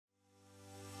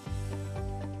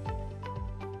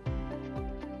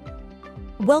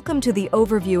Welcome to the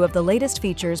overview of the latest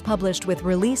features published with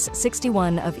Release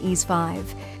 61 of EASE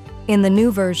 5. In the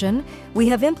new version, we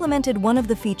have implemented one of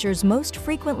the features most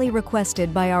frequently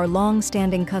requested by our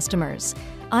long-standing customers,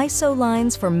 ISO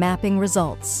lines for mapping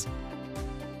results.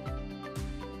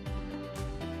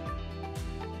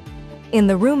 In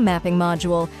the room mapping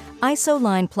module, ISO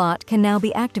line plot can now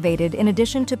be activated in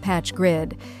addition to patch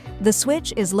grid. The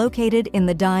switch is located in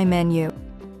the die menu.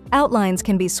 Outlines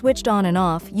can be switched on and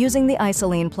off using the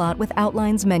isoline plot with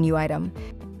Outlines menu item.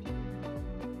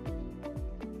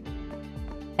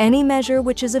 Any measure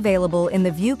which is available in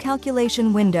the View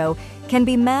Calculation window can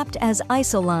be mapped as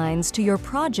ISO lines to your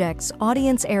project's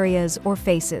audience areas or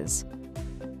faces.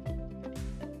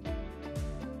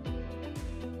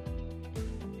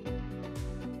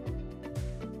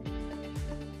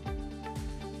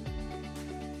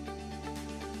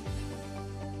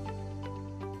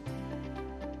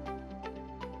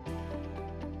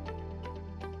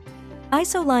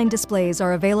 ISO line displays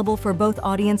are available for both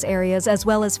audience areas as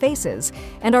well as faces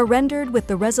and are rendered with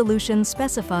the resolution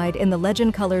specified in the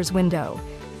Legend Colors window.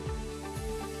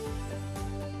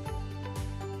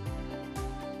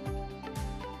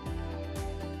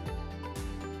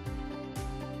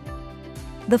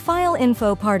 The file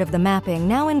info part of the mapping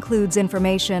now includes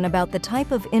information about the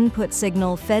type of input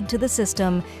signal fed to the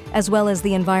system, as well as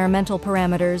the environmental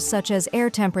parameters such as air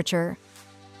temperature.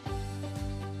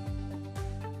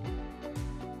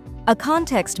 A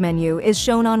context menu is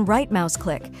shown on right mouse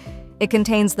click. It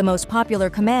contains the most popular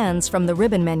commands from the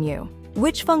ribbon menu.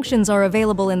 Which functions are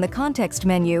available in the context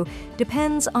menu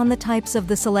depends on the types of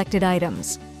the selected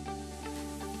items.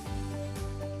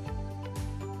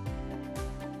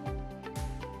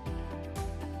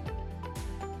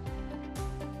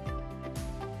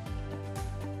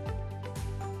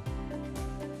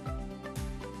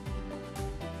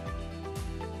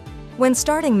 When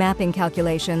starting mapping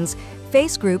calculations,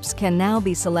 face groups can now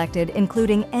be selected,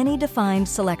 including any defined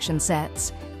selection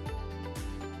sets.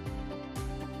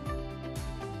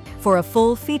 For a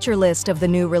full feature list of the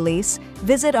new release,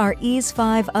 visit our EASE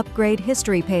 5 Upgrade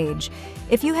History page.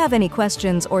 If you have any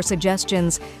questions or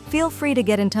suggestions, feel free to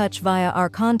get in touch via our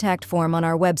contact form on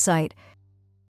our website.